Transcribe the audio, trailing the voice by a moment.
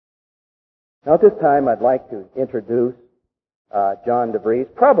Now at this time I'd like to introduce John Devries,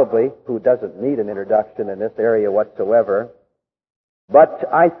 probably who doesn't need an introduction in this area whatsoever, but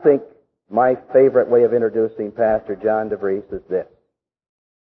I think my favorite way of introducing Pastor John Devries is this,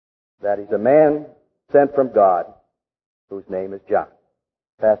 that he's a man sent from God whose name is John.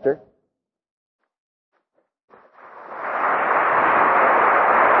 Pastor?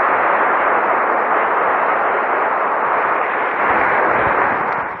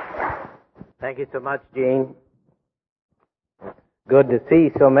 Thank you so much, Gene. It's good to see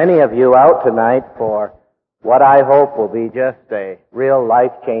so many of you out tonight for what I hope will be just a real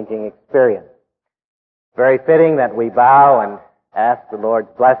life-changing experience. It's very fitting that we bow and ask the Lord's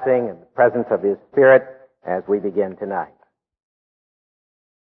blessing and the presence of His Spirit as we begin tonight.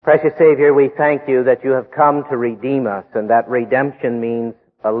 Precious Savior, we thank you that you have come to redeem us, and that redemption means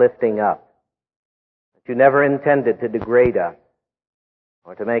a lifting up. That you never intended to degrade us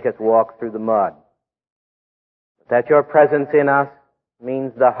or to make us walk through the mud. That your presence in us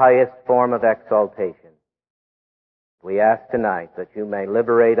means the highest form of exaltation. We ask tonight that you may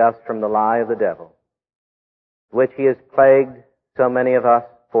liberate us from the lie of the devil, which he has plagued so many of us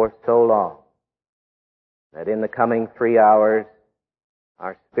for so long, that in the coming 3 hours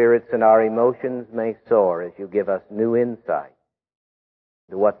our spirits and our emotions may soar as you give us new insight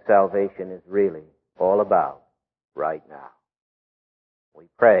into what salvation is really all about right now. We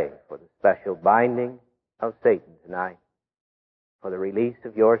pray for the special binding of Satan tonight, for the release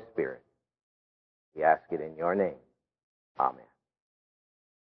of your Spirit. We ask it in your name. Amen.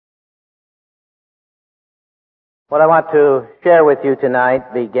 What I want to share with you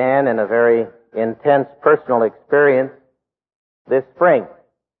tonight began in a very intense personal experience this spring.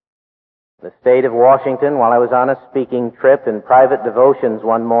 In the state of Washington, while I was on a speaking trip in private devotions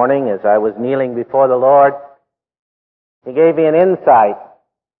one morning as I was kneeling before the Lord, He gave me an insight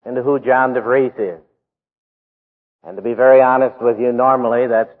into who John Devries is. And to be very honest with you, normally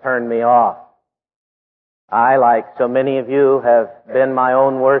that's turned me off. I, like so many of you, have been my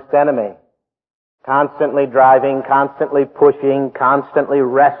own worst enemy. Constantly driving, constantly pushing, constantly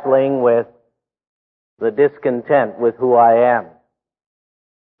wrestling with the discontent with who I am.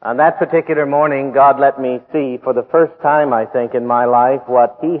 On that particular morning, God let me see for the first time, I think, in my life,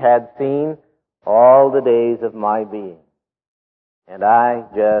 what He had seen all the days of my being. And I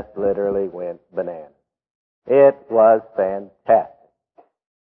just literally went bananas. It was fantastic.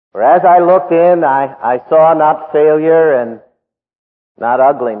 For as I looked in, I saw not failure and not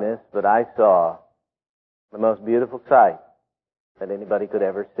ugliness, but I saw the most beautiful sight that anybody could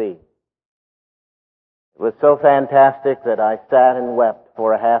ever see. It was so fantastic that I sat and wept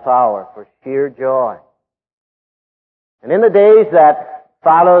for a half hour for sheer joy. And in the days that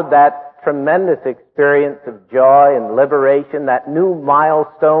followed that tremendous experience of joy and liberation, that new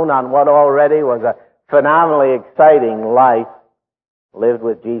milestone on what already was a phenomenally exciting life lived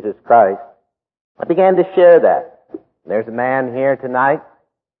with Jesus Christ, I began to share that. There's a man here tonight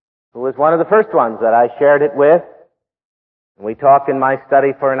who was one of the first ones that I shared it with. And we talked in my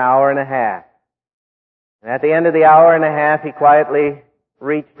study for an hour and a half. And at the end of the hour and a half, he quietly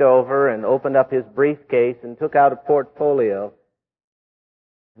reached over and opened up his briefcase and took out a portfolio.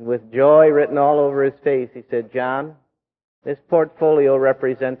 And with joy written all over his face, he said, "John, this portfolio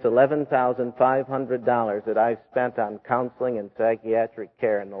represents $11,500 that I've spent on counseling and psychiatric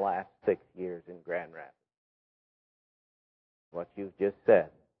care in the last 6 years in Grand Rapids. What you've just said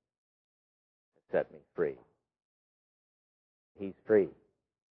has set me free." He's free.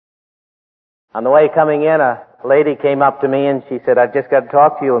 On the way coming in, a lady came up to me and she said, "I've just got to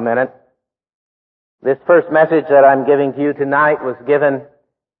talk to you a minute. This first message that I'm giving to you tonight was given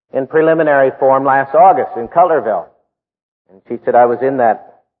in preliminary form last August in Cullerville." And she said, "I was in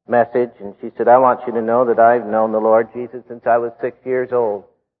that message," and she said, "I want you to know that I've known the Lord Jesus since I was 6 years old."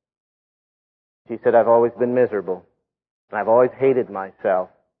 She said, "I've always been miserable. I've always hated myself.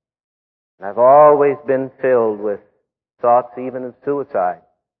 And I've always been filled with thoughts even of suicide."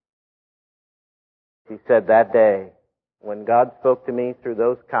 She said, "That day, when God spoke to me through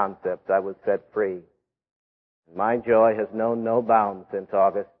those concepts, I was set free. And my joy has known no bounds since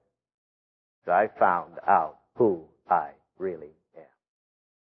August, as I found out who I really am."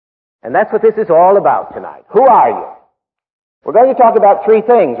 And that's what this is all about tonight. Who are you? We're going to talk about three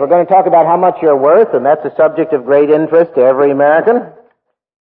things. We're going to talk about how much you're worth, and that's a subject of great interest to every American.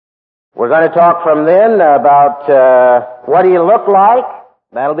 We're going to talk from then about what do you look like?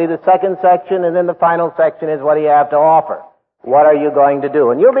 That'll be the second section, and then the final section is what do you have to offer? What are you going to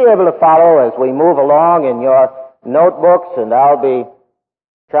do? And you'll be able to follow as we move along in your notebooks, and I'll be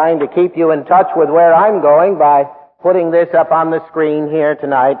trying to keep you in touch with where I'm going by putting this up on the screen here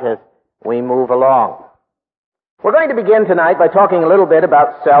tonight as we move along. We're going to begin tonight by talking a little bit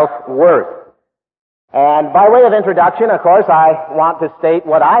about self-worth. And by way of introduction, of course, I want to state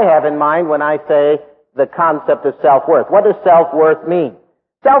what I have in mind when I say the concept of self-worth. What does self-worth mean?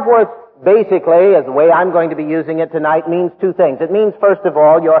 Self-worth, basically, as the way I'm going to be using it tonight, means two things. It means, first of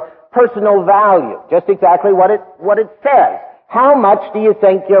all, your personal value, just exactly what it says. How much do you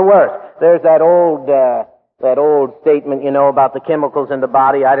think you're worth? There's that old statement, about the chemicals in the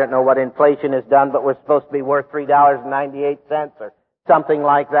body. I don't know what inflation has done, but we're supposed to be worth $3.98 or something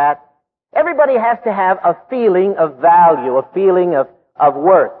like that. Everybody has to have a feeling of value, a feeling of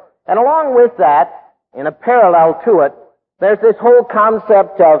worth. And along with that, in a parallel to it, there's this whole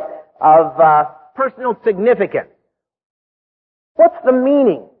concept of personal significance. What's the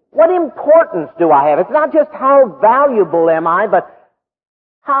meaning? What importance do I have? It's not just how valuable am I, but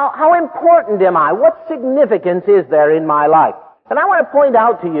how important am I? What significance is there in my life? And I want to point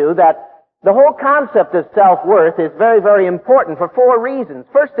out to you that the whole concept of self-worth is very, very important for four reasons.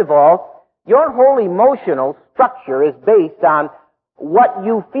 First of all, your whole emotional structure is based on what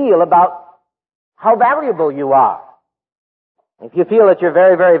you feel about how valuable you are. If you feel that you're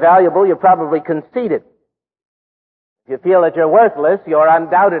very, very valuable, you're probably conceited. If you feel that you're worthless, you're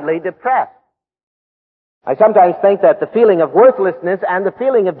undoubtedly depressed. I sometimes think that the feeling of worthlessness and the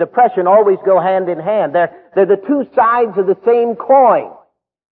feeling of depression always go hand in hand. They're the two sides of the same coin.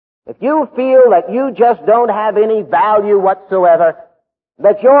 If you feel that you just don't have any value whatsoever,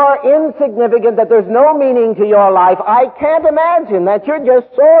 that you're insignificant, that there's no meaning to your life, I can't imagine that you're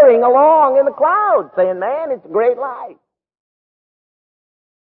just soaring along in the clouds saying, man, it's a great life.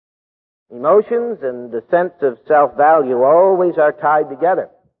 Emotions and the sense of self-value always are tied together.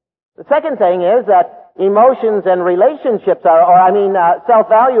 The second thing is that emotions and relationships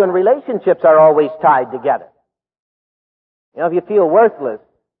self-value and relationships are always tied together. If you feel worthless,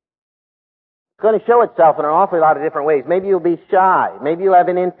 it's going to show itself in an awful lot of different ways. Maybe you'll be shy. Maybe you'll have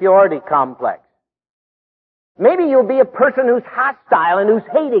an inferiority complex. Maybe you'll be a person who's hostile and who's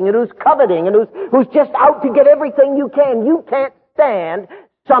hating and who's coveting and who's just out to get everything you can. You can't stand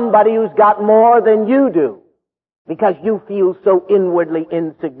somebody who's got more than you do because you feel so inwardly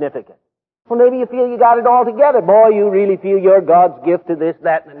insignificant. Well, maybe you feel you got it all together. Boy, you really feel you're God's gift to this,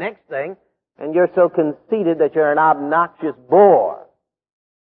 that, and the next thing, and you're so conceited that you're an obnoxious bore.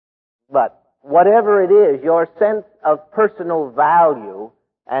 But whatever it is, your sense of personal value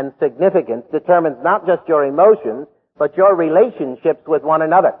and significance determines not just your emotions, but your relationships with one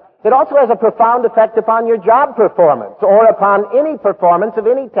another. It also has a profound effect upon your job performance or upon any performance of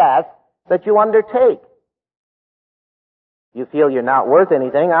any task that you undertake. You feel you're not worth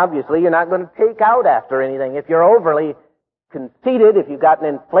anything, obviously you're not going to take out after anything. If you're overly conceited, if you've got an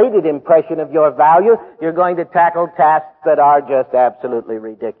inflated impression of your value, you're going to tackle tasks that are just absolutely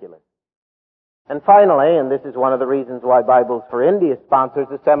ridiculous. And finally, and this is one of the reasons why Bibles for India sponsors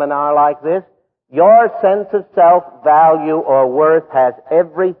a seminar like this, your sense of self-value or worth has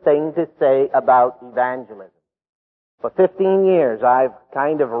everything to say about evangelism. For 15 years, I've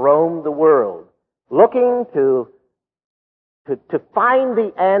kind of roamed the world looking to find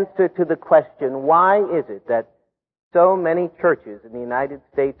the answer to the question, why is it that so many churches in the United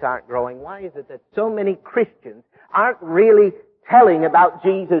States aren't growing? Why is it that so many Christians aren't really telling about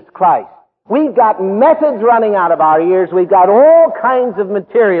Jesus Christ? We've got methods running out of our ears. We've got all kinds of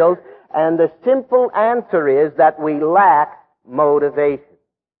materials. And the simple answer is that we lack motivation.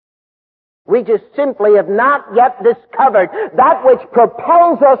 We just simply have not yet discovered that which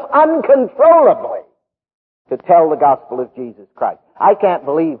propels us uncontrollably to tell the gospel of Jesus Christ. I can't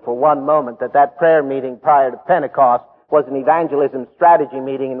believe for one moment that prayer meeting prior to Pentecost was an evangelism strategy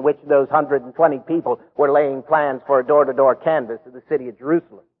meeting in which those 120 people were laying plans for a door-to-door canvass of the city of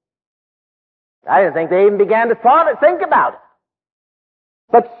Jerusalem. I didn't think they even began to think about it.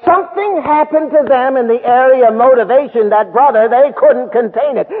 But something happened to them in the area of motivation that, brother, they couldn't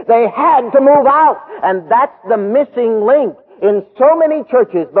contain it. They had to move out. And that's the missing link in so many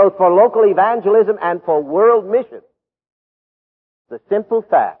churches, both for local evangelism and for world mission. The simple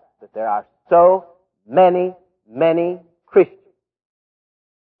fact that there are so many, many Christians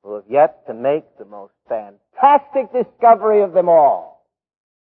who have yet to make the most fantastic discovery of them all,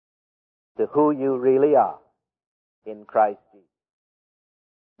 to who you really are in Christ Jesus.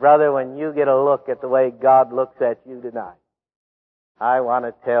 Brother, when you get a look at the way God looks at you tonight, I want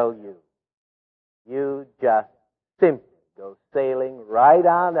to tell you, you just simply go sailing right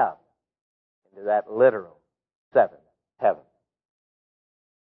on up into that literal seventh heaven.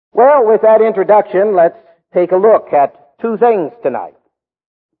 Well, with that introduction, let's take a look at two things tonight.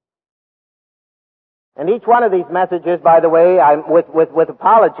 And each one of these messages, by the way, with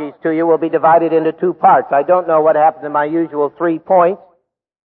apologies to you, will be divided into 2 parts. I don't know what happened to my usual 3 points,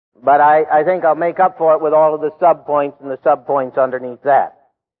 but I think I'll make up for it with all of the sub-points and the sub-points underneath that.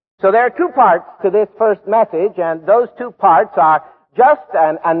 So there are 2 parts to this first message, and those 2 parts are just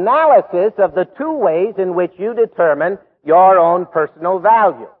an analysis of the 2 ways in which you determine your own personal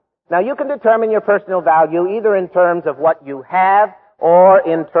value. Now, you can determine your personal value either in terms of what you have or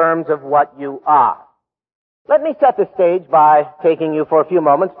in terms of what you are. Let me set the stage by taking you for a few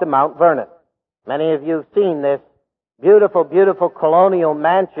moments to Mount Vernon. Many of you have seen this beautiful, beautiful colonial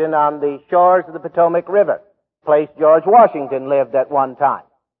mansion on the shores of the Potomac River, place George Washington lived at one time.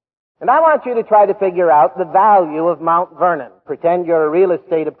 And I want you to try to figure out the value of Mount Vernon. Pretend you're a real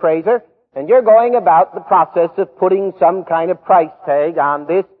estate appraiser, and you're going about the process of putting some kind of price tag on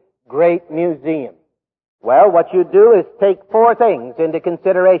this great museum. Well, what you do is take 4 things into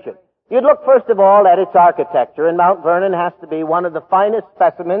consideration. You'd look first of all at its architecture, and Mount Vernon has to be one of the finest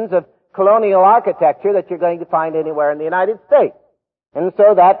specimens of colonial architecture that you're going to find anywhere in the United States. And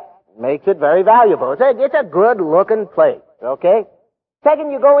so that makes it very valuable. It's a good-looking place, okay?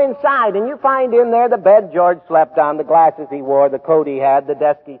 Second, you go inside, and you find in there the bed George slept on, the glasses he wore, the coat he had, the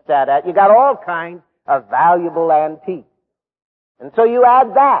desk he sat at. You got all kinds of valuable antiques. And so you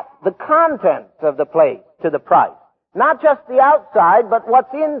add that, the contents of the place, to the price. Not just the outside, but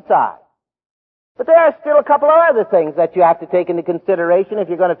what's inside. But there are still a couple of other things that you have to take into consideration if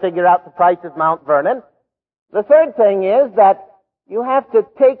you're going to figure out the price of Mount Vernon. The third thing is that you have to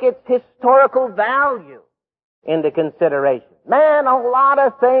take its historical value into consideration. Man, a lot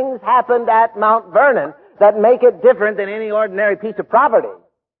of things happened at Mount Vernon that make it different than any ordinary piece of property.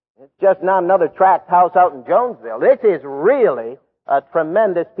 It's just not another tract house out in Jonesville. This is really a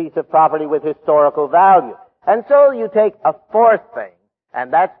tremendous piece of property with historical value. And so you take a 4th thing,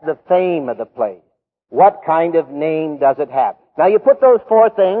 and that's the fame of the place. What kind of name does it have? Now you put those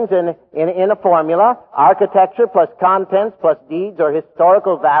 4 things in a formula, architecture plus contents plus deeds or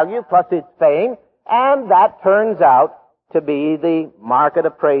historical value plus its fame, and that turns out to be the market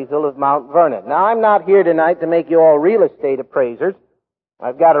appraisal of Mount Vernon. Now I'm not here tonight to make you all real estate appraisers.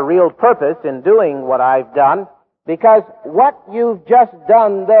 I've got a real purpose in doing what I've done, because what you've just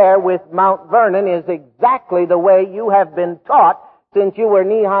done there with Mount Vernon is exactly the way you have been taught since you were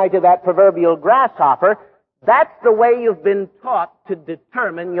knee-high to that proverbial grasshopper. That's the way you've been taught to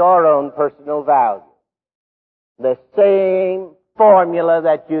determine your own personal value. The same formula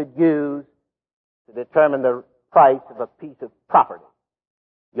that you'd use to determine the price of a piece of property.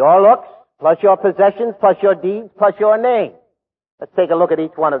 Your looks, plus your possessions, plus your deeds, plus your name. Let's take a look at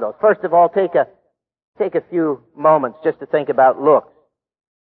each one of those. First of all, take a few moments just to think about looks.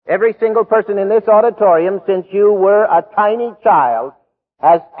 Every single person in this auditorium, since you were a tiny child,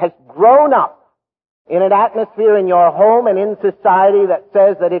 has grown up in an atmosphere in your home and in society that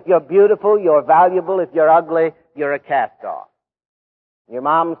says that if you're beautiful, you're valuable. If you're ugly, you're a cast-off. Your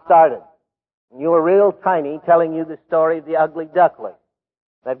mom started. You were real tiny, telling you the story of the ugly duckling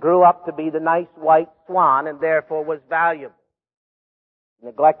that grew up to be the nice white swan and therefore was valuable.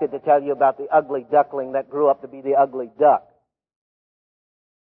 Neglected to tell you about the ugly duckling that grew up to be the ugly duck.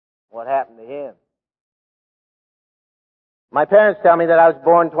 What happened to him? My parents tell me that I was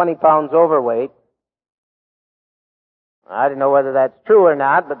born 20 pounds overweight. I don't know whether that's true or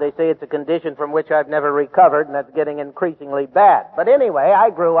not, but they say it's a condition from which I've never recovered, and that's getting increasingly bad. But anyway, I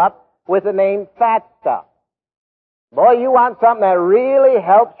grew up with the name Fat Stuff. Boy, you want something that really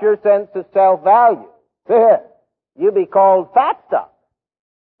helps your sense of self-value. You be called Fat Stuff.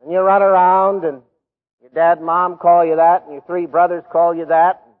 And you run around, and your dad and mom call you that, and your 3 brothers call you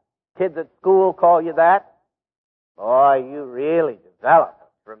that, and kids at school call you that. Boy, you really develop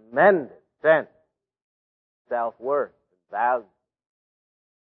a tremendous sense of self-worth and value.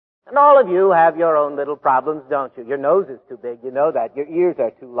 And all of you have your own little problems, don't you? Your nose is too big, you know that. Your ears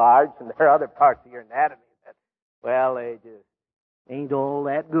are too large, and there are other parts of your anatomy that, well, they just ain't all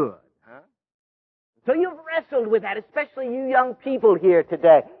that good, huh? So you've wrestled with that, especially you young people here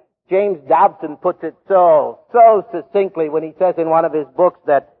today. James Dobson puts it so succinctly when he says in one of his books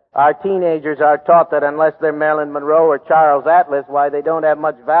that our teenagers are taught that unless they're Marilyn Monroe or Charles Atlas, why, they don't have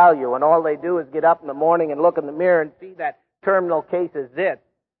much value, and all they do is get up in the morning and look in the mirror and see that terminal case of zits.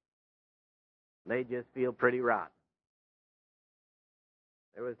 They just feel pretty rotten.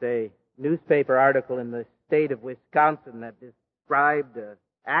 There was a newspaper article in the state of Wisconsin that described an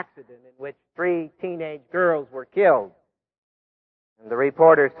accident in which 3 teenage girls were killed. And the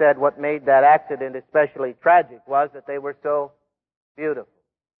reporter said what made that accident especially tragic was that they were so beautiful.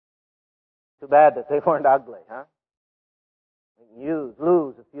 Too bad that they weren't ugly, huh? You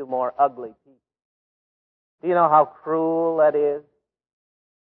lose a few more ugly people. Do you know how cruel that is?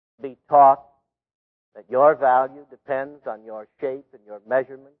 To be taught that your value depends on your shape and your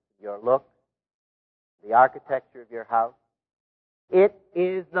measurements, your looks, the architecture of your house. It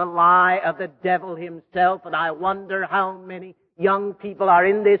is the lie of the devil himself, and I wonder how many young people are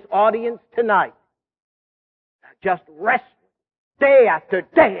in this audience tonight, just restless, day after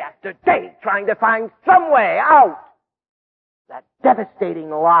day after day, trying to find some way out. That devastating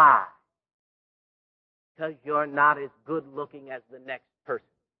lie. Because you're not as good looking as the next person.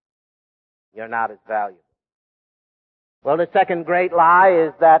 You're not as valuable. Well, the second great lie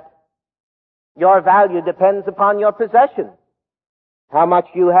is that your value depends upon your possessions, how much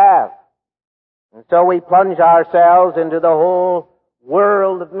you have. And so we plunge ourselves into the whole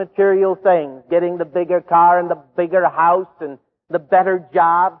world of material things, getting the bigger car and the bigger house and the better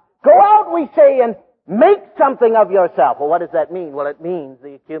job. Go out, we say, and make something of yourself. Well, what does that mean? Well, it means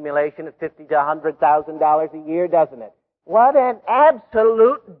the accumulation of $50,000 to $100,000 a year, doesn't it? What an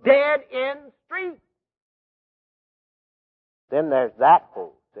absolute dead-end street. Then there's that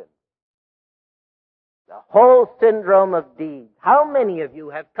whole syndrome. The whole syndrome of deeds. How many of you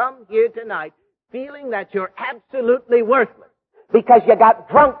have come here tonight feeling that you're absolutely worthless because you got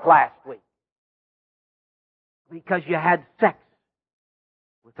drunk last week? Because you had sex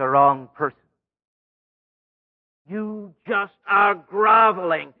with the wrong person? You just are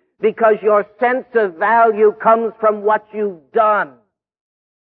groveling because your sense of value comes from what you've done.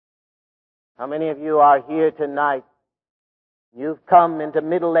 How many of you are here tonight? You've come into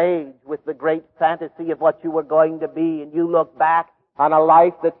middle age with the great fantasy of what you were going to be, and you look back on a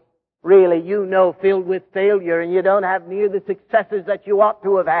life that's really, filled with failure, and you don't have near the successes that you ought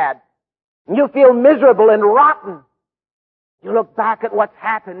to have had. And you feel miserable and rotten. You look back at what's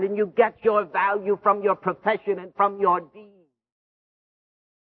happened, and you get your value from your profession and from your deeds.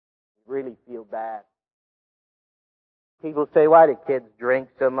 You really feel bad. People say, why do kids drink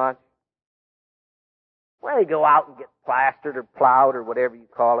so much? Well, they go out and get plastered or plowed or whatever you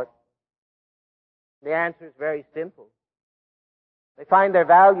call it. The answer is very simple. They find their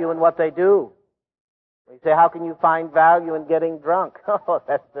value in what they do. You say, how can you find value in getting drunk? Oh,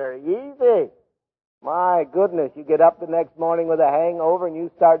 that's very easy. My goodness, you get up the next morning with a hangover and you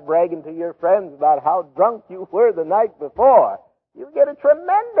start bragging to your friends about how drunk you were the night before. You get a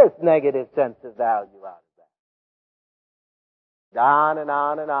tremendous negative sense of value out of that. On and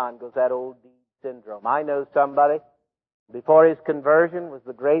on and on goes that old deed syndrome. I know somebody, before his conversion, was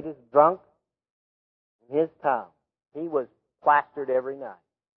the greatest drunk in his town. He was plastered every night.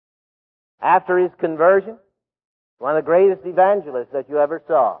 After his conversion, one of the greatest evangelists that you ever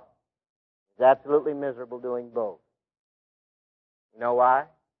saw. He's absolutely miserable doing both. You know why?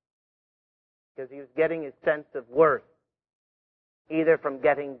 Because he was getting his sense of worth either from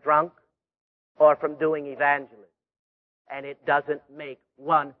getting drunk or from doing evangelism. And it doesn't make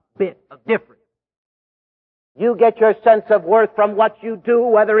one bit of difference. You get your sense of worth from what you do,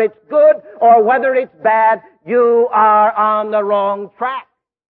 whether it's good or whether it's bad. You are on the wrong track.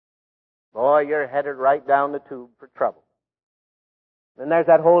 Boy, you're headed right down the tube for trouble. Then there's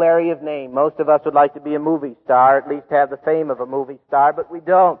that whole area of name. Most of us would like to be a movie star, at least have the fame of a movie star, but we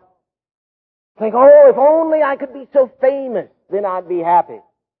don't. Think, oh, if only I could be so famous, then I'd be happy.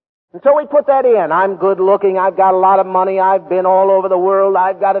 And so we put that in. I'm good looking, I've got a lot of money, I've been all over the world,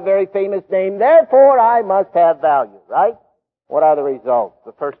 I've got a very famous name, therefore I must have value, right? What are the results?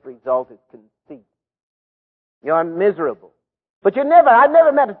 The first result is conceit. You're miserable. But I've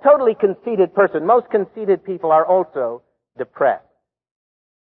never met a totally conceited person. Most conceited people are also depressed.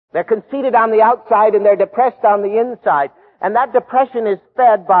 They're conceited on the outside and they're depressed on the inside. And that depression is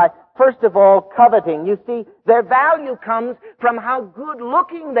fed by, first of all, coveting. You see, their value comes from how good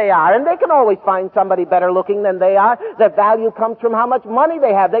looking they are. And they can always find somebody better looking than they are. Their value comes from how much money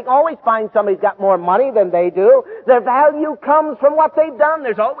they have. They can always find somebody who's got more money than they do. Their value comes from what they've done.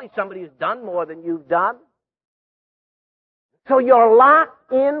 There's always somebody who's done more than you've done. So you're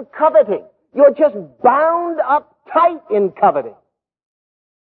locked in coveting. You're just bound up tight in coveting.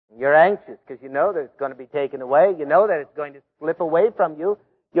 You're anxious because you know that it's going to be taken away. You know that it's going to slip away from you.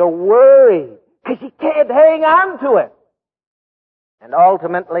 You're worried because you can't hang on to it. And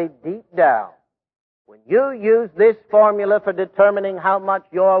ultimately, deep down, when you use this formula for determining how much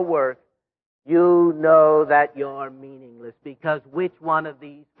you're worth, you know that you're meaningless, because which one of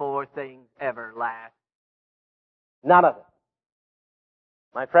these four things ever lasts? None of it.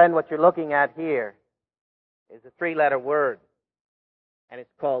 My friend, what you're looking at here is a three-letter word, and it's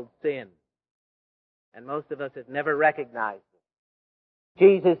called sin. And most of us have never recognized it.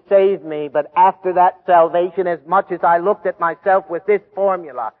 Jesus saved me, but after that salvation, as much as I looked at myself with this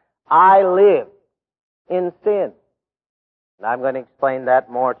formula, I live in sin. And I'm going to explain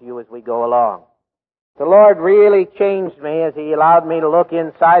that more to you as we go along. The Lord really changed me as He allowed me to look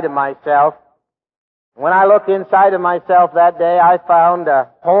inside of myself. When I looked inside of myself that day, I found a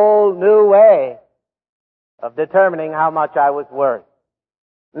whole new way of determining how much I was worth.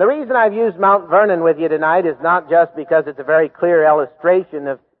 And the reason I've used Mount Vernon with you tonight is not just because it's a very clear illustration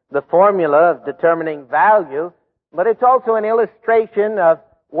of the formula of determining value, but it's also an illustration of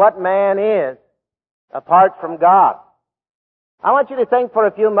what man is apart from God. I want you to think for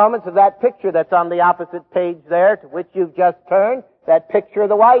a few moments of that picture that's on the opposite page there, to which you've just turned, that picture of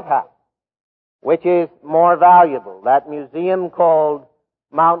the White House. Which is more valuable, that museum called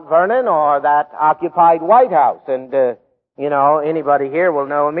Mount Vernon or that occupied White House? And, anybody here will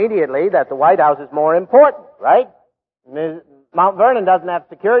know immediately that the White House is more important, right? Mount Vernon doesn't have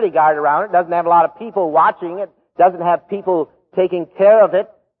security guard around it, doesn't have a lot of people watching it, doesn't have people taking care of it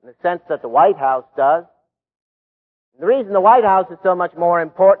in the sense that the White House does. The reason the White House is so much more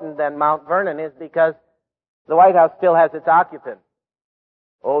important than Mount Vernon is because the White House still has its occupants.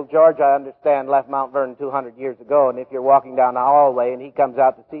 Old George, I understand, left Mount Vernon 200 years ago, and if you're walking down the hallway and he comes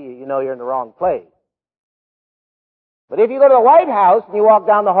out to see you, you know you're in the wrong place. But if you go to the White House and you walk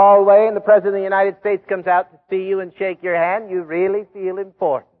down the hallway and the President of the United States comes out to see you and shake your hand, you really feel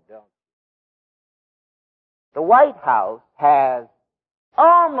important, don't you? The White House has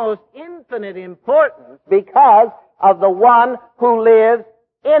almost infinite importance because of the one who lives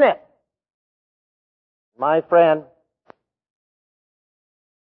in it. My friend,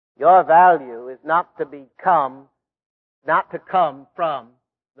 your value is not to come from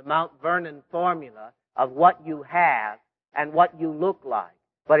the Mount Vernon formula of what you have and what you look like,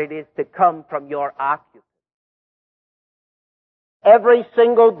 but it is to come from your occupant. Every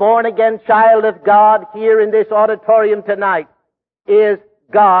single born-again child of God here in this auditorium tonight is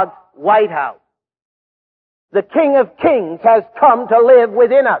God's White House. The King of Kings has come to live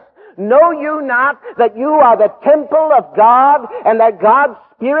within us. Know you not that you are the temple of God and that God's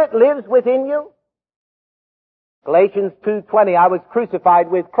Spirit lives within you? Galatians 2:20, I was crucified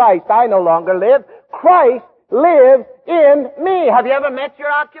with Christ. I no longer live. Christ lives in me. Have you ever met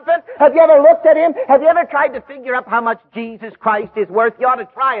your occupant? Have you ever looked at him? Have you ever tried to figure out how much Jesus Christ is worth? You ought to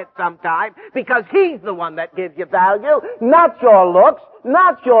try it sometime, because He's the one that gives you value, not your looks,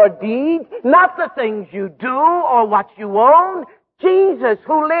 not your deeds, not the things you do or what you own. Jesus,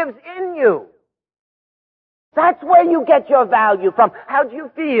 who lives in you. That's where you get your value from. How do you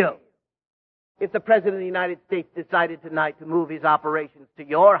feel if the President of the United States decided tonight to move his operations to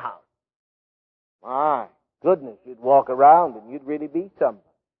your house? My goodness, you'd walk around and you'd really be somebody.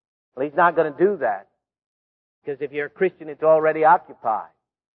 Well, he's not going to do that, because if you're a Christian, it's already occupied.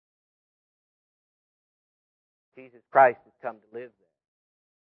 Jesus Christ has come to live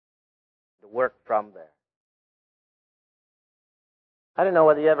there, to work from there. I don't know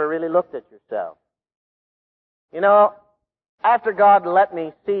whether you ever really looked at yourself. You know, after God let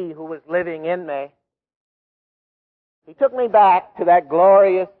me see who was living in me, He took me back to that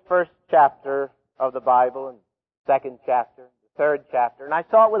glorious first chapter of the Bible, and second chapter, the third chapter, and I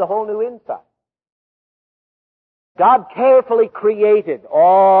saw it with a whole new insight. God carefully created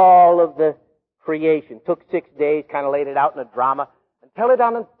all of the creation. Took 6 days, kind of laid it out in a drama, until it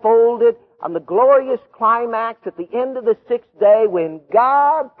unfolded on the glorious climax at the end of the sixth day when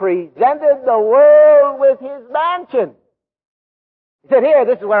God presented the world with His mansion. He said, here,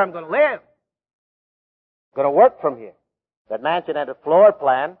 this is where I'm going to live. I'm going to work from here. That mansion had a floor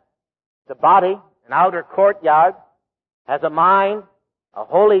plan, the body, an outer courtyard, has a mind, a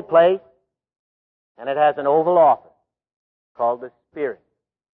holy place, and it has an oval office called the Spirit.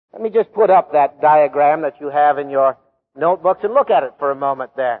 Let me just put up that diagram that you have in your notebooks and look at it for a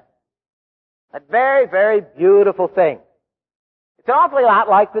moment there. A very, very beautiful thing. It's an awfully lot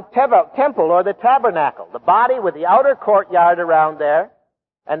like the temple or the tabernacle. The body with the outer courtyard around there,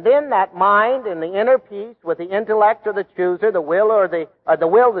 and then that mind in the inner piece with the intellect or the chooser, the will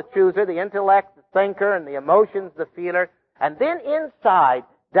the chooser, the intellect the thinker, and the emotions the feeler. And then inside,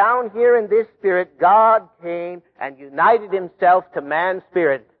 down here in this spirit, God came and united Himself to man's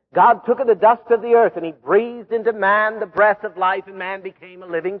spirit. God took of the dust of the earth and He breathed into man the breath of life, and man became a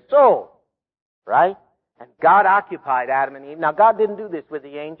living soul. Right? And God occupied Adam and Eve. Now, God didn't do this with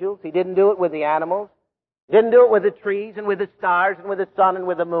the angels. He didn't do it with the animals. He didn't do it with the trees and with the stars and with the sun and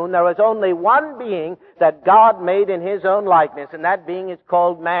with the moon. There was only one being that God made in His own likeness, and that being is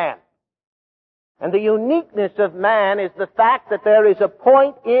called man. And the uniqueness of man is the fact that there is a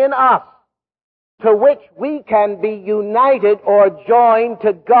point in us to which we can be united or joined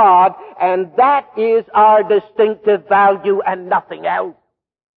to God, and that is our distinctive value and nothing else.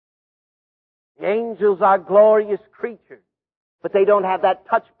 The angels are glorious creatures, but they don't have that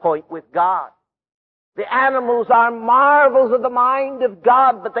touch point with God. The animals are marvels of the mind of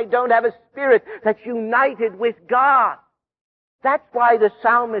God, but they don't have a spirit that's united with God. That's why the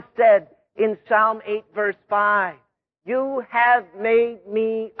psalmist said in Psalm 8 verse 5, "You have made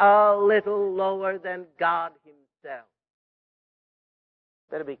me a little lower than God Himself."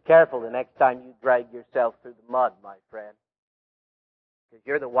 Better be careful the next time you drag yourself through the mud, my friend, because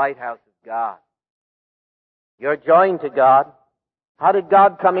you're the White House of God. You're joined to God. How did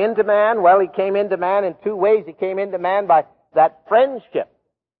God come into man? Well, He came into man in two ways. He came into man by that friendship,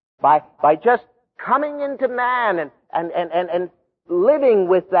 by just coming into man and living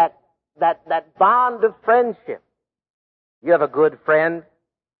with that bond of friendship. You have a good friend.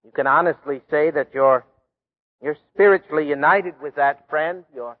 You can honestly say that you're spiritually united with that friend.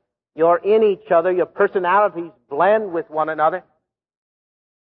 You're in each other. Your personalities blend with one another.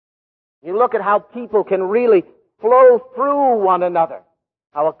 You look at how people can really flow through one another.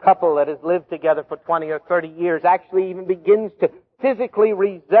 How a couple that has lived together for 20 or 30 years actually even begins to physically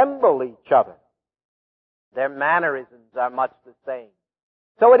resemble each other. Their mannerisms are much the same.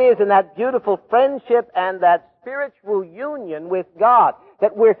 So it is in that beautiful friendship and that spiritual union with God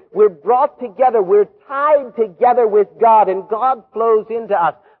that we're brought together, we're tied together with God, and God flows into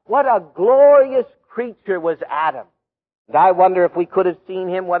us. What a glorious creature was Adam. And I wonder if we could have seen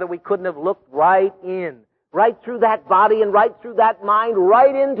him, whether we couldn't have looked right through that body and right through that mind,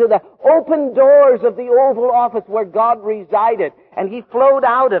 right into the open doors of the Oval Office where God resided. And He flowed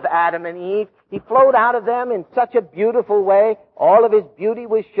out of Adam and Eve. He flowed out of them in such a beautiful way. All of His beauty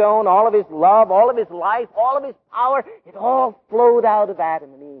was shown, all of His love, all of His life, all of His power. It all flowed out of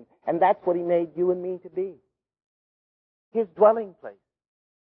Adam and Eve. And that's what He made you and me to be. His dwelling place.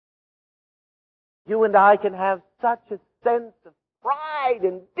 You and I can have such a sense of pride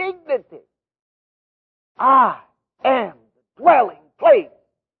and dignity. I am the dwelling place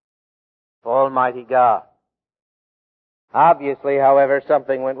of Almighty God. Obviously, however,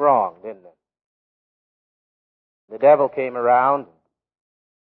 something went wrong, didn't it? The devil came around.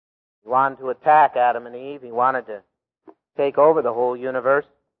 He wanted to attack Adam and Eve. He wanted to take over the whole universe.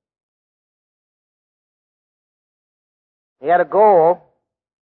 He had a goal.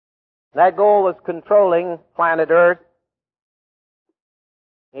 That goal was controlling planet Earth.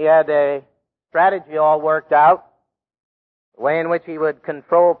 He had a strategy all worked out. The way in which he would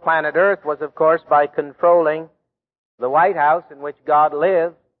control planet Earth was, of course, by controlling the White House in which God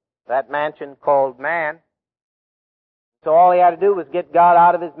lived, that mansion called man. So all he had to do was get God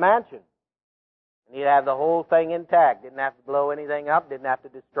out of his mansion. And he'd have the whole thing intact. Didn't have to blow anything up, didn't have to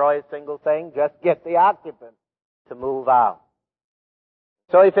destroy a single thing, just get the occupant to move out.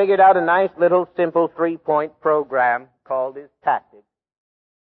 So he figured out a nice little simple 3-point program called his tactics.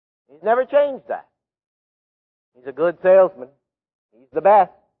 He's never changed that. He's a good salesman. He's the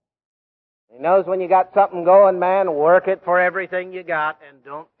best. He knows when you got something going, man, work it for everything you got and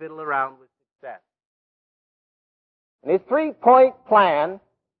don't fiddle around with success. And his 3-point plan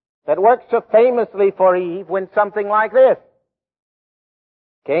that worked so famously for Eve went something like this.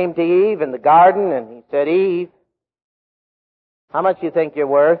 Came to Eve in the garden and he said, "Eve, how much do you think you're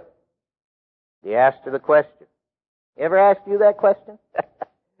worth?" He asked her the question. He ever asked you that question?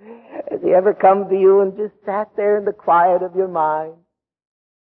 Has he ever come to you and just sat there in the quiet of your mind?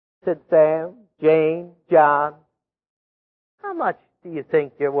 Said, "Sam, Jane, John, how much do you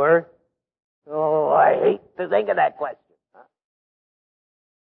think you're worth?" Oh, I hate to think of that question.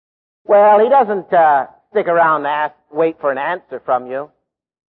 Well, he doesn't stick around and wait for an answer from you,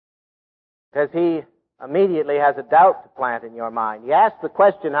 because he immediately has a doubt to plant in your mind. He asks the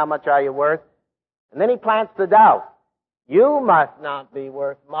question, "How much are you worth?" And then he plants the doubt. "You must not be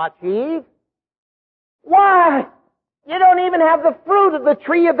worth much, Eve. Why? You don't even have the fruit of the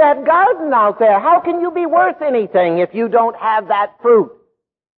tree of that garden out there. How can you be worth anything if you don't have that fruit?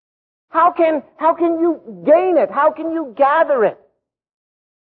 How can you gain it? How can you gather it?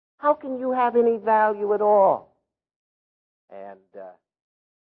 How can you have any value at all?" And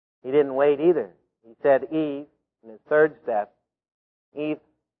he didn't wait either. He said, "Eve," in his third step, "Eve,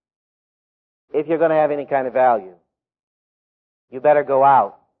 if you're going to have any kind of value, you better go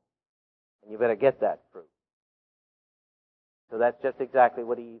out and you better get that fruit." So that's just exactly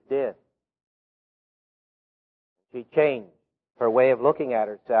what Eve did. She changed her way of looking at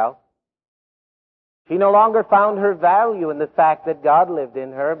herself. She no longer found her value in the fact that God lived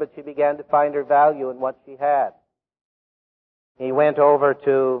in her, but she began to find her value in what she had. He went over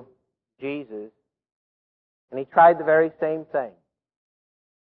to Jesus, and he tried the very same thing.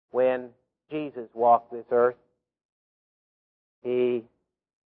 When Jesus walked this earth, he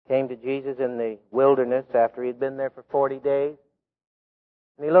came to Jesus in the wilderness after he'd been there for 40 days.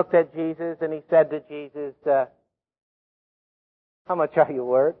 And he looked at Jesus and he said to Jesus, how much are you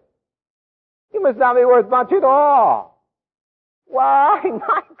worth? You must not be worth much at all. Why,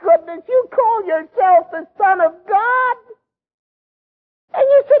 my goodness, you call yourself the Son of God? And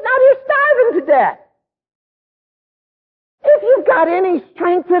you're sitting out here starving to death. If you've got any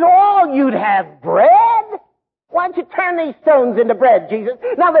strength at all, you'd have bread. Why don't you turn these stones into bread, Jesus?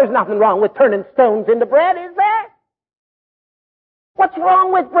 Now, there's nothing wrong with turning stones into bread, is there? What's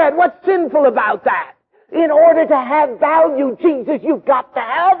wrong with bread? What's sinful about that? In order to have value, Jesus, you've got to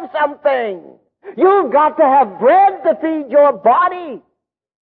have something. You've got to have bread to feed your body.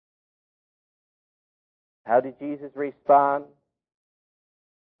 How did Jesus respond?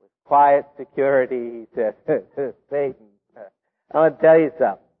 With quiet security, he said, Satan, I want to tell you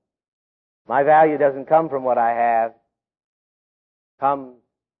something. My value doesn't come from what I have. It comes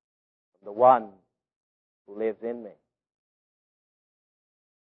from the one who lives in me.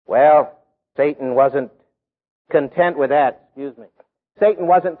 Well, Satan wasn't content with that. Satan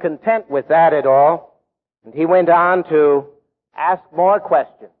wasn't content with that at all. And he went on to ask more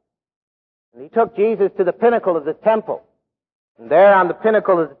questions. And he took Jesus to the pinnacle of the temple. And there on the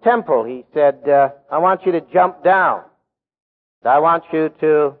pinnacle of the temple, he said, I want you to jump down. I want you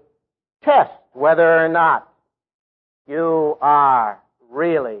to test whether or not you are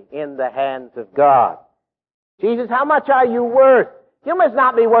really in the hands of God. Jesus, how much are you worth? You must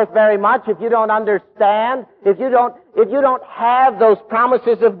not be worth very much if you don't understand, if you don't have those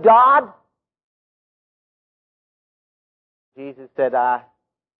promises of God. Jesus said, I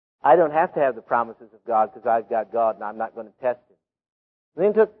don't have to have the promises of God because I've got God and I'm not going to test him. And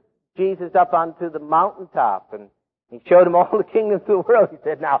then took Jesus up onto the mountaintop and he showed him all the kingdoms of the world. He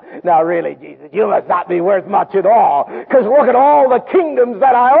said, now really, Jesus, you must not be worth much at all because look at all the kingdoms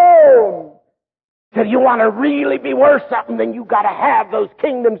that I own. He said, you want to really be worth something, then you got to have those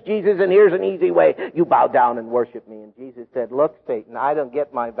kingdoms, Jesus, and here's an easy way. You bow down and worship me. And Jesus said, look, Satan, I don't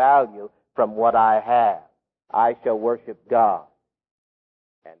get my value from what I have. I shall worship God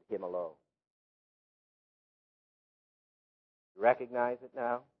and him alone. You recognize it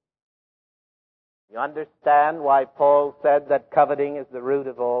now? You understand why Paul said that coveting is the root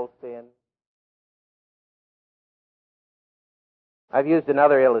of all sin? I've used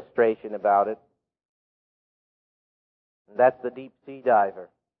another illustration about it. And that's the deep sea diver.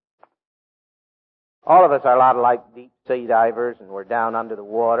 All of us are a lot like deep sea divers, and we're down under the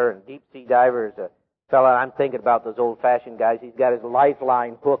water, and deep sea diver is a fellow, I'm thinking about those old-fashioned guys. He's got his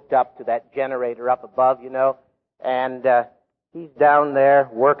lifeline hooked up to that generator up above, and he's down there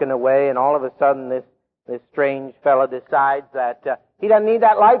working away, and all of a sudden this strange fellow decides that he doesn't need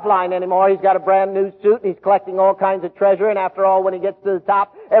that lifeline anymore. He's got a brand new suit, and he's collecting all kinds of treasure, and after all, when he gets to the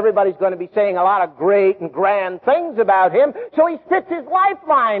top, everybody's going to be saying a lot of great and grand things about him, so he spits his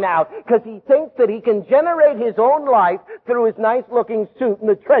lifeline out, because he thinks that he can generate his own life through his nice-looking suit and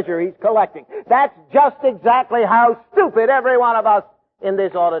the treasure he's collecting. That's just exactly how stupid every one of us in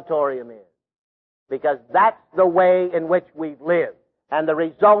this auditorium is. Because that's the way in which we've lived. And the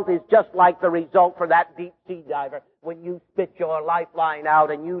result is just like the result for that deep sea diver. When you spit your lifeline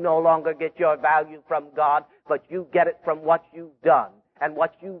out and you no longer get your value from God, but you get it from what you've done and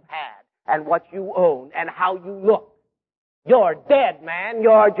what you've had and what you own and how you look. You're dead, man.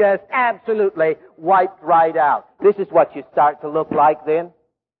 You're just absolutely wiped right out. This is what you start to look like then.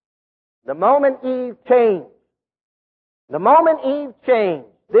 The moment Eve changed,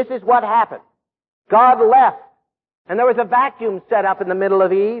 this is what happened. God left. And there was a vacuum set up in the middle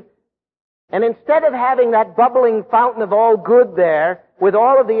of Eve. And instead of having that bubbling fountain of all good there, with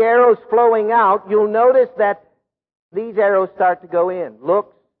all of the arrows flowing out, you'll notice that these arrows start to go in.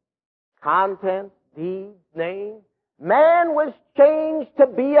 Looks, content, deeds, names. Man was changed to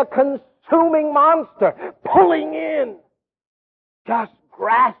be a consuming monster, pulling in, just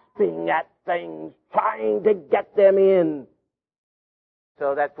grasping at things, trying to get them in.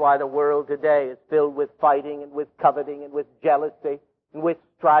 So that's why the world today is filled with fighting and with coveting and with jealousy and with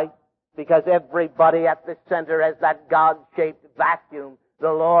strife, because everybody at the center has that God-shaped vacuum.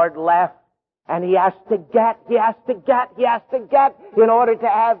 The Lord left, and he has to get in order to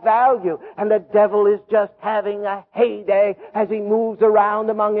have value. And the devil is just having a heyday as he moves around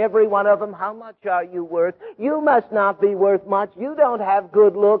among every one of them. How much are you worth? You must not be worth much. You don't have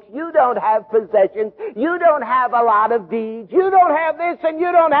good looks. You don't have possessions. You don't have a lot of deeds. You don't have this and you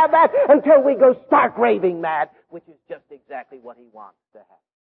don't have that, until we go stark raving mad, which is just exactly what he wants to have.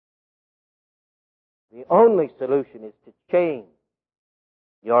 The only solution is to change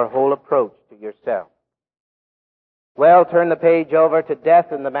your whole approach to yourself. Well, turn the page over to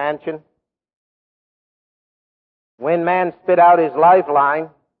death in the mansion. When man spit out his lifeline,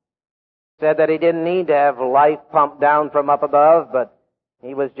 said that he didn't need to have life pumped down from up above, but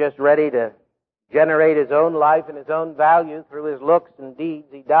he was just ready to generate his own life and his own value through his looks and deeds,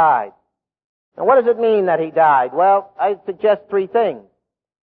 he died. Now, what does it mean that he died? Well, I suggest three things.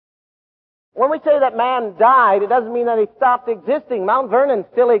 When we say that man died, it doesn't mean that he stopped existing. Mount Vernon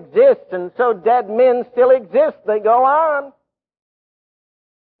still exists, and so dead men still exist. They go on.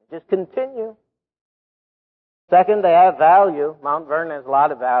 They just continue. Second, they have value. Mount Vernon has a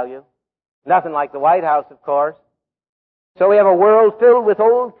lot of value. Nothing like the White House, of course. So we have a world filled with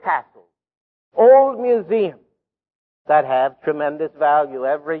old castles, old museums that have tremendous value.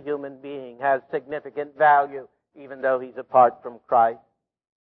 Every human being has significant value, even though he's apart from Christ.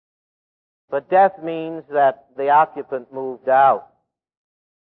 But death means that the occupant moved out.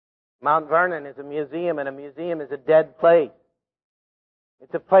 Mount Vernon is a museum, and a museum is a dead place.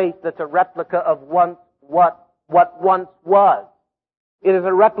 It's a place that's a replica of what once was. It is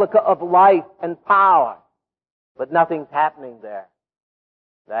a replica of life and power, but nothing's happening there.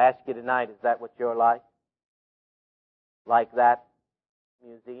 I ask you tonight, is that what you're like? Like that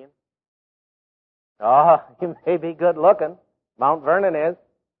museum? Oh, you may be good looking. Mount Vernon is.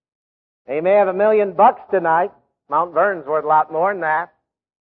 You may have $1 million tonight. Mount Vernon's worth a lot more than that.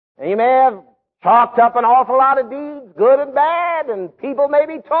 And you may have chalked up an awful lot of deeds, good and bad, and people may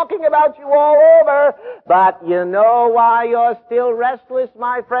be talking about you all over. But you know why you're still restless,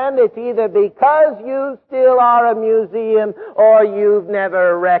 my friend? It's either because you still are a museum or you've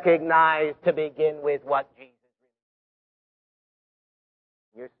never recognized to begin with what Jesus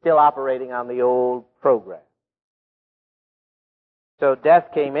is. You're still operating on the old program. So death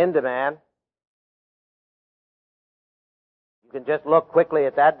came into man. You can just look quickly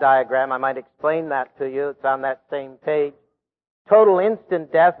at that diagram. I might explain that to you. It's on that same page. Total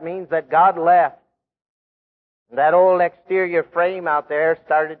instant death means that God left. That old exterior frame out there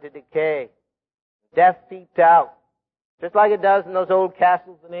started to decay. Death seeped out, just like it does in those old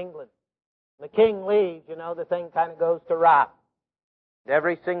castles in England. The king leaves, the thing kind of goes to rot.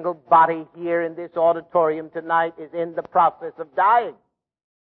 Every single body here in this auditorium tonight is in the process of dying.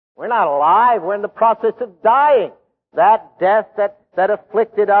 We're not alive. We're in the process of dying. That death that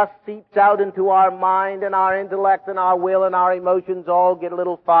afflicted us seeps out into our mind and our intellect and our will and our emotions all get a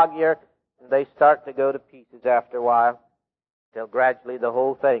little foggier, and they start to go to pieces after a while, till gradually the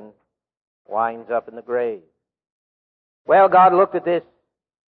whole thing winds up in the grave. Well, God looked at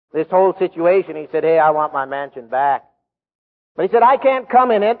this whole situation. He said, hey, I want my mansion back. But he said, I can't come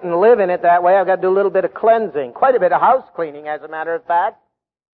in it and live in it that way. I've got to do a little bit of cleansing, quite a bit of house cleaning, as a matter of fact.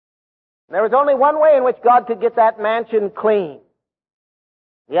 And there was only one way in which God could get that mansion clean.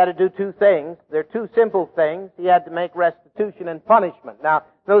 He had to do two things. They're two simple things. He had to make restitution and punishment. Now,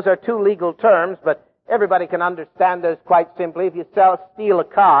 those are two legal terms, but everybody can understand those quite simply. If you steal a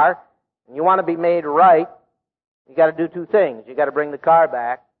car and you want to be made right, you got to do two things. You got to bring the car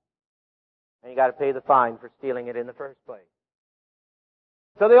back, and you got to pay the fine for stealing it in the first place.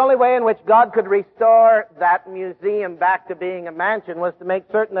 So the only way in which God could restore that museum back to being a mansion was to make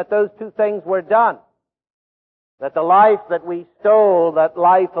certain that those two things were done. That the life that we stole, that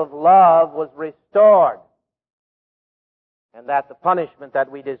life of love, was restored. And that the punishment that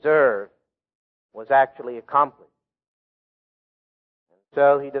we deserve was actually accomplished. And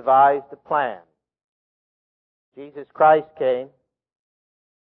so He devised a plan. Jesus Christ came,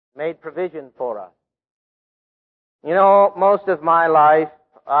 made provision for us. Most of my life,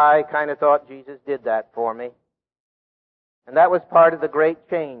 I kind of thought Jesus did that for me. And that was part of the great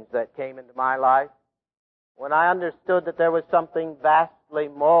change that came into my life. When I understood that there was something vastly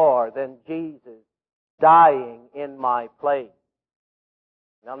more than Jesus dying in my place.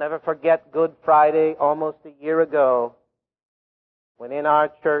 And I'll never forget Good Friday almost a year ago, when in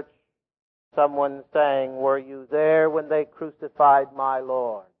our church someone sang, "Were you there when they crucified my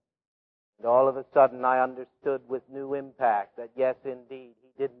Lord?" And all of a sudden I understood with new impact that yes, indeed,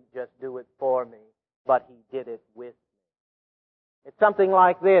 He didn't just do it for me, but He did it with me. It's something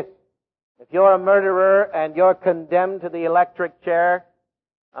like this. If you're a murderer and you're condemned to the electric chair,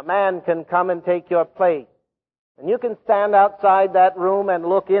 a man can come and take your place. And you can stand outside that room and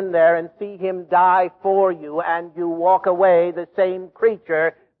look in there and see him die for you, and you walk away the same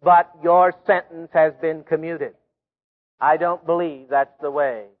creature, but your sentence has been commuted. I don't believe that's the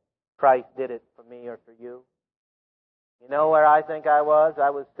way Christ did it for me or for you. You know where I think I was?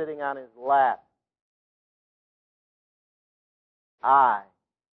 I was sitting on His lap. I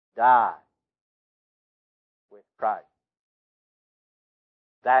died with Christ.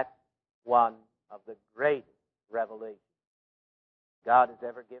 That's one of the greatest revelation God has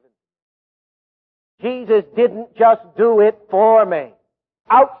ever given. Jesus didn't just do it for me,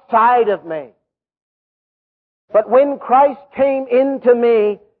 outside of me. But when Christ came into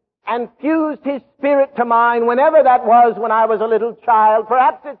me and fused His Spirit to mine, whenever that was when I was a little child,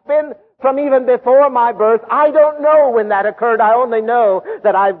 perhaps it's been from even before my birth, I don't know when that occurred. I only know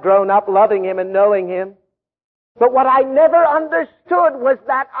that I've grown up loving Him and knowing Him. But what I never understood was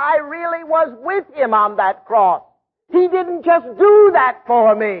that I really was with Him on that cross. He didn't just do that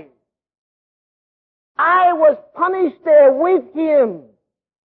for me. I was punished there with Him.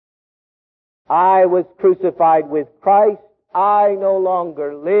 I was crucified with Christ. I no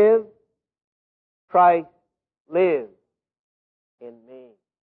longer live. Christ lives in me.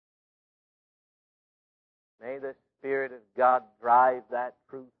 May the Spirit of God drive that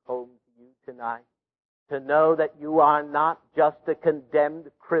truth home to you tonight. To know that you are not just a condemned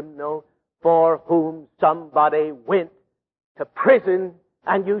criminal for whom somebody went to prison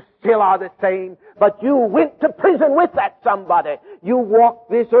and you still are the same, but you went to prison with that somebody. You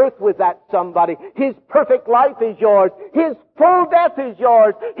walked this earth with that somebody. His perfect life is yours. His full death is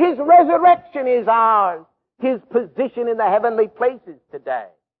yours. His resurrection is ours. His position in the heavenly places today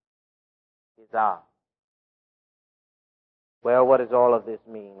is ours. Well, what does all of this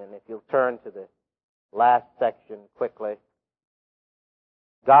mean? And if you'll turn to the last section quickly.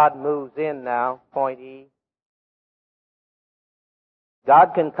 God moves in now, point E.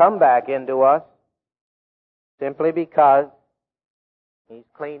 God can come back into us simply because He's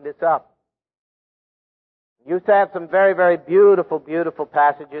cleaned us up. You used to have some very, very beautiful, beautiful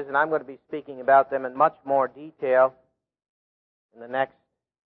passages, and I'm going to be speaking about them in much more detail in the next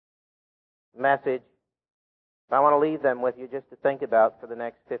message. I want to leave them with you just to think about for the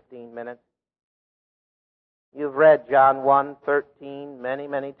next 15 minutes. You've read John 1:13 many,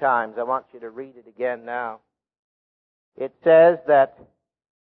 many times. I want you to read it again now. It says that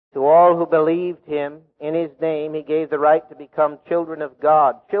to all who believed Him in His name, He gave the right to become children of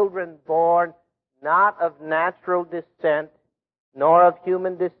God. Children born not of natural descent, nor of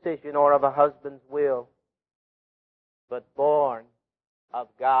human decision or of a husband's will, but born of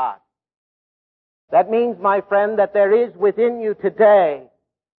God. That means, my friend, that there is within you today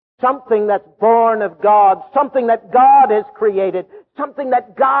something that's born of God, something that God has created, something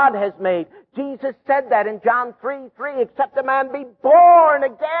that God has made. Jesus said that in John 3:3, except a man be born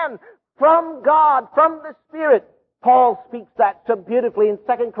again from God, from the Spirit. Paul speaks that so beautifully in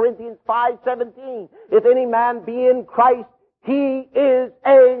 2 Corinthians 5:17. If any man be in Christ, he is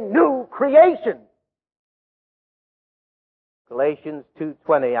a new creation. Galatians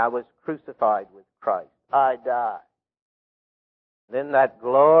 2:20, I was crucified with Christ. I died. Then that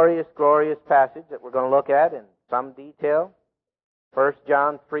glorious, glorious passage that we're going to look at in some detail, 1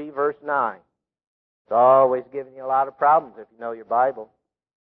 John 3, verse 9. It's always giving you a lot of problems if you know your Bible.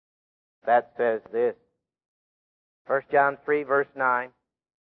 That says this. 1 John 3, verse 9.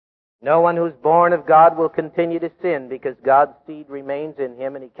 No one who's born of God will continue to sin because God's seed remains in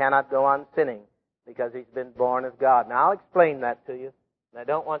him and he cannot go on sinning because he's been born of God. Now, I'll explain that to you, and I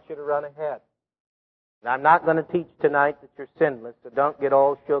don't want you to run ahead. And I'm not going to teach tonight that you're sinless, so don't get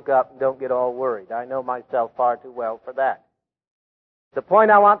all shook up and don't get all worried. I know myself far too well for that. The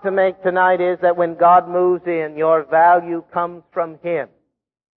point I want to make tonight is that when God moves in, your value comes from Him.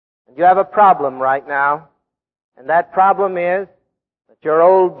 And you have a problem right now, and that problem is that your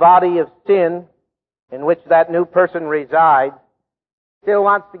old body of sin, in which that new person resides, still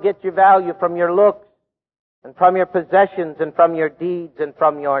wants to get your value from your looks, and from your possessions, and from your deeds, and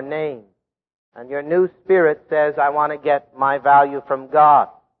from your name. And your new spirit says, I want to get my value from God.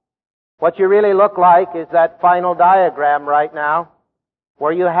 What you really look like is that final diagram right now,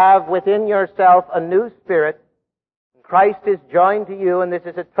 where you have within yourself a new spirit. Christ is joined to you, and this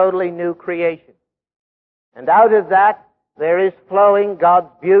is a totally new creation. And out of that, there is flowing God's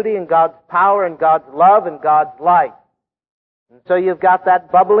beauty and God's power and God's love and God's life. And so you've got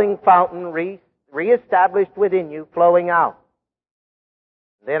that bubbling fountain reestablished within you, flowing out.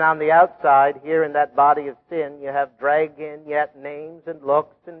 Then on the outside, here in that body of sin, you have dragged in yet names and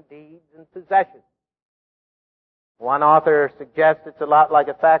looks and deeds and possessions. One author suggests it's a lot like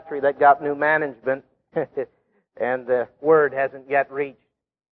a factory that got new management and the word hasn't yet reached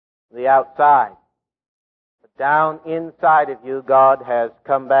the outside. But down inside of you, God has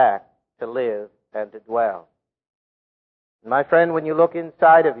come back to live and to dwell. My friend, when you look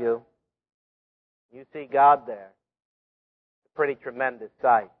inside of you, you see God there. Pretty tremendous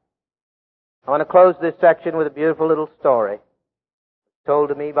sight. I want to close this section with a beautiful little story told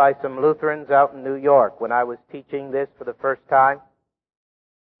to me by some Lutherans out in New York when I was teaching this for the first time.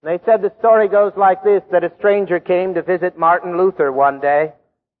 And they said the story goes like this, that a stranger came to visit Martin Luther one day.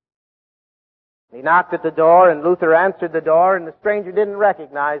 He knocked at the door, and Luther answered the door, and the stranger didn't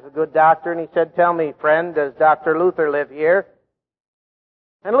recognize the good doctor, and he said, "Tell me, friend, does Dr. Luther live here?"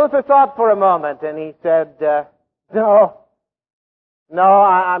 And Luther thought for a moment, and he said, No,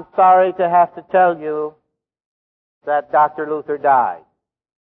 I'm sorry to have to tell you that Dr. Luther died.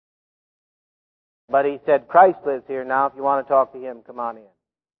 But he said, "Christ lives here now. If you want to talk to him, come on in."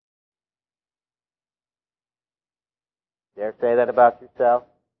 Dare say that about yourself?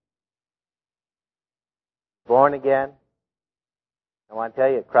 Born again? I want to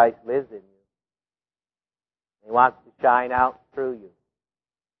tell you, Christ lives in you. He wants to shine out through you.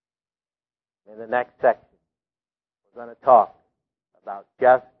 In the next section, we're going to talk about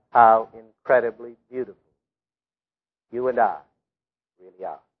just how incredibly beautiful you and I really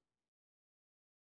are.